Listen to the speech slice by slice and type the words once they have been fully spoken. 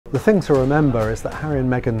The thing to remember is that Harry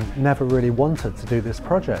and Meghan never really wanted to do this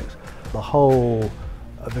project. The whole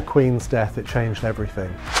of the Queen's death, it changed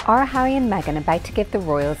everything. Are Harry and Meghan about to give the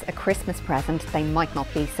royals a Christmas present they might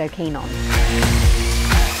not be so keen on?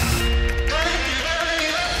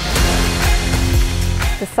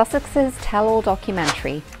 The Sussexes tell-all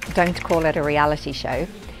documentary, Don't Call It a Reality Show,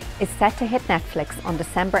 is set to hit Netflix on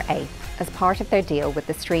December 8th as part of their deal with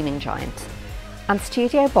the streaming giant. And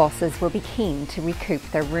studio bosses will be keen to recoup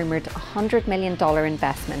their rumoured $100 million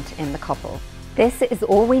investment in the couple. This is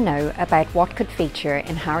all we know about what could feature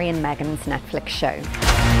in Harry and Meghan's Netflix show.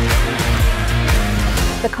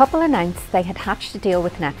 The couple announced they had hatched a deal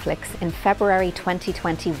with Netflix in February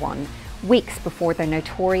 2021, weeks before their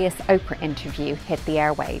notorious Oprah interview hit the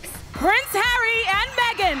airwaves. Prince Harry and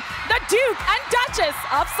Meghan, the Duke and Duchess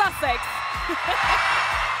of Sussex.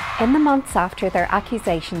 In the months after their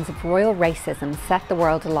accusations of royal racism set the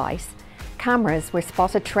world alight, cameras were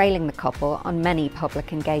spotted trailing the couple on many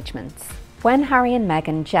public engagements. When Harry and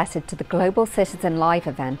Meghan jetted to the Global Citizen Live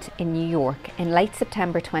event in New York in late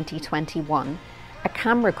September 2021, a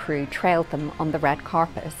camera crew trailed them on the red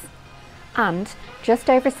carpet. And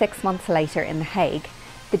just over 6 months later in The Hague,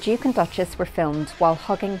 the Duke and Duchess were filmed while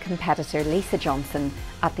hugging competitor Lisa Johnson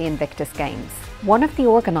at the Invictus Games. One of the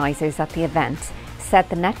organisers at the event said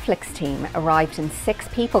the Netflix team arrived in 6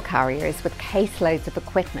 people carriers with caseloads of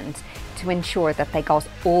equipment to ensure that they got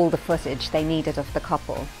all the footage they needed of the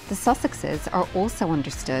couple. The Sussexes are also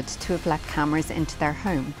understood to have let cameras into their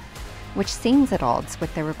home, which seems at odds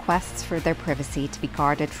with their requests for their privacy to be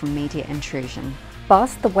guarded from media intrusion.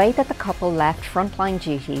 But the way that the couple left frontline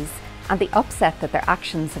duties and the upset that their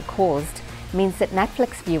actions have caused means that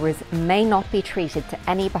Netflix viewers may not be treated to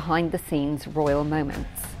any behind-the-scenes royal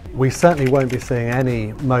moments. We certainly won't be seeing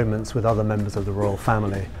any moments with other members of the royal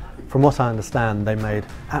family. From what I understand, they made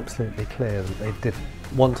absolutely clear that they did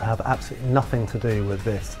want to have absolutely nothing to do with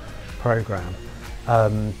this programme.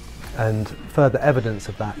 And further evidence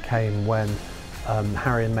of that came when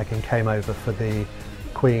Harry and Meghan came over for the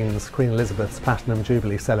Queen Elizabeth's Platinum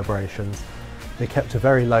Jubilee celebrations. They kept a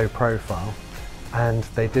very low profile, and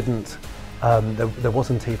they didn't, there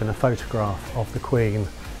wasn't even a photograph of the Queen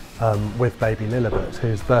with baby Lilibet,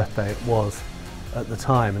 whose birthday it was at the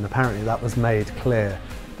time, and apparently that was made clear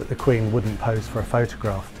that the Queen wouldn't pose for a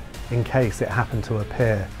photograph in case it happened to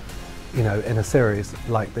appear, you know, in a series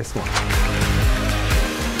like this one.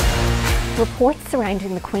 Reports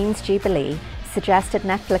surrounding the Queen's Jubilee suggested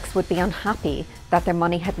Netflix would be unhappy that their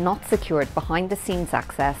money had not secured behind-the-scenes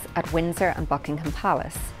access at Windsor and Buckingham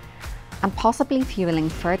Palace. And possibly fueling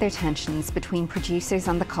further tensions between producers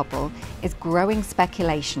and the couple is growing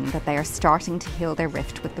speculation that they are starting to heal their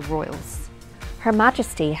rift with the royals. Her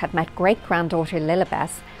Majesty had met great-granddaughter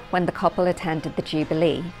Lilibet when the couple attended the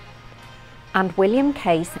Jubilee. And William,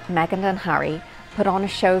 Kate, Meghan and Harry put on a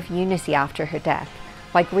show of unity after her death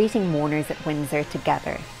by greeting mourners at Windsor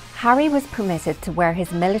together. Harry was permitted to wear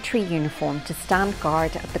his military uniform to stand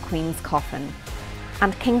guard at the Queen's coffin,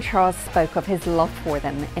 and King Charles spoke of his love for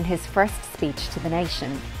them in his first speech to the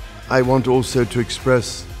nation. I want also to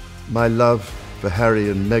express my love for Harry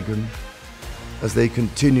and Meghan as they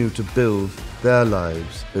continue to build their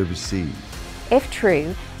lives overseas. If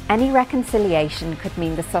true, any reconciliation could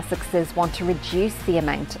mean the Sussexes want to reduce the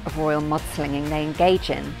amount of royal mudslinging they engage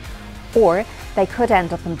in, or they could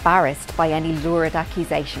end up embarrassed by any lurid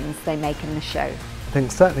accusations they make in the show. I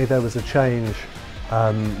think certainly there was a change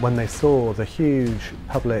when they saw the huge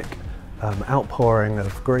public outpouring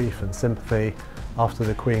of grief and sympathy after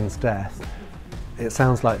the Queen's death. It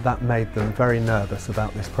sounds like that made them very nervous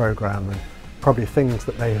about this programme and probably things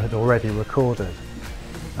that they had already recorded.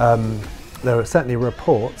 There were certainly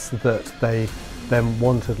reports that they then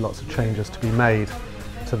wanted lots of changes to be made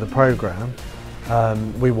to the programme.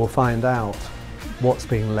 We will find out what's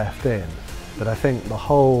being left in, but I think the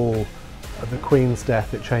whole of the Queen's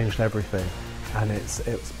death, it changed everything, and it's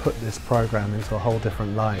put this programme into a whole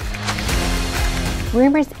different light.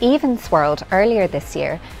 Rumours even swirled earlier this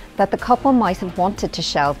year that the couple might have wanted to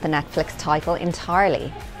shelve the Netflix title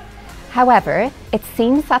entirely. However, it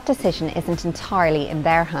seems that decision isn't entirely in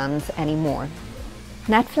their hands anymore.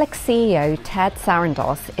 Netflix CEO Ted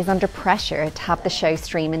Sarandos is under pressure to have the show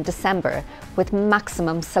stream in December with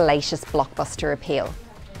maximum salacious blockbuster appeal.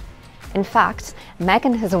 In fact,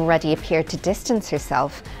 Meghan has already appeared to distance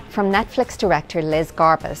herself from Netflix director Liz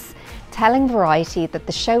Garbus, telling Variety that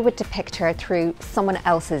the show would depict her through someone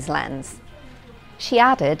else's lens. She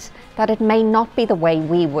added that it may not be the way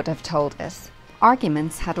we would have told it.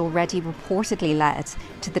 Arguments had already reportedly led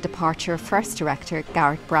to the departure of first director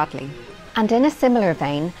Garrett Bradley. And in a similar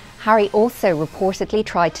vein, Harry also reportedly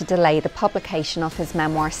tried to delay the publication of his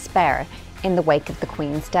memoir Spare in the wake of the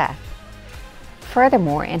Queen's death.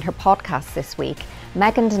 Furthermore, in her podcast this week,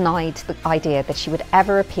 Meghan denied the idea that she would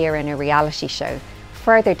ever appear in a reality show,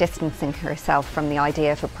 further distancing herself from the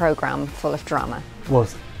idea of a programme full of drama. Well,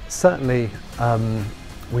 certainly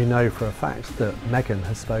we know for a fact that Meghan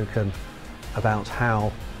has spoken about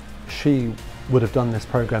how she would have done this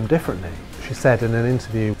programme differently. She said in an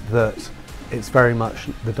interview that it's very much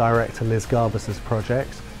the director Liz Garbus's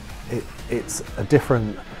project. It's a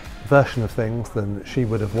different version of things than she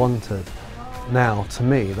would have wanted. Now, to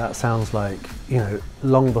me, that sounds like,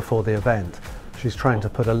 long before the event, she's trying to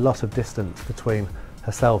put a lot of distance between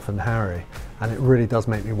herself and Harry, and it really does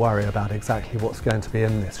make me worry about exactly what's going to be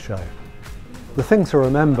in this show. The thing to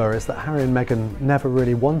remember is that Harry and Meghan never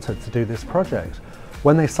really wanted to do this project.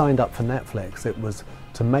 When they signed up for Netflix, it was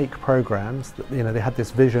to make programmes. They had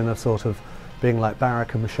this vision of sort of being like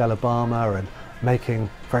Barack and Michelle Obama and making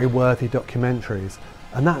very worthy documentaries,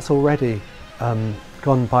 and that's already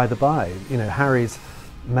gone by the by. Harry's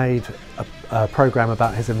made a programme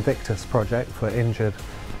about his Invictus project for injured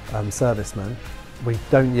servicemen. We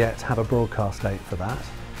don't yet have a broadcast date for that.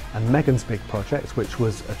 And Meghan's big project, which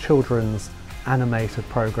was a children's animated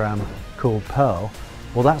programme called Pearl,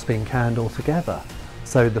 well, that's been canned altogether.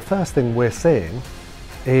 So the first thing we're seeing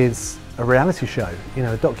is a reality show,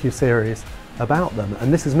 a docu-series about them.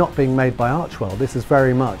 And this is not being made by Archwell. This is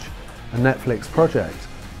very much a Netflix project.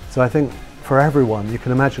 So I think for everyone, you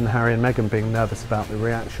can imagine Harry and Meghan being nervous about the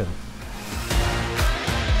reaction.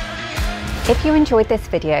 If you enjoyed this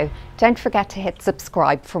video, don't forget to hit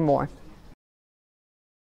subscribe for more.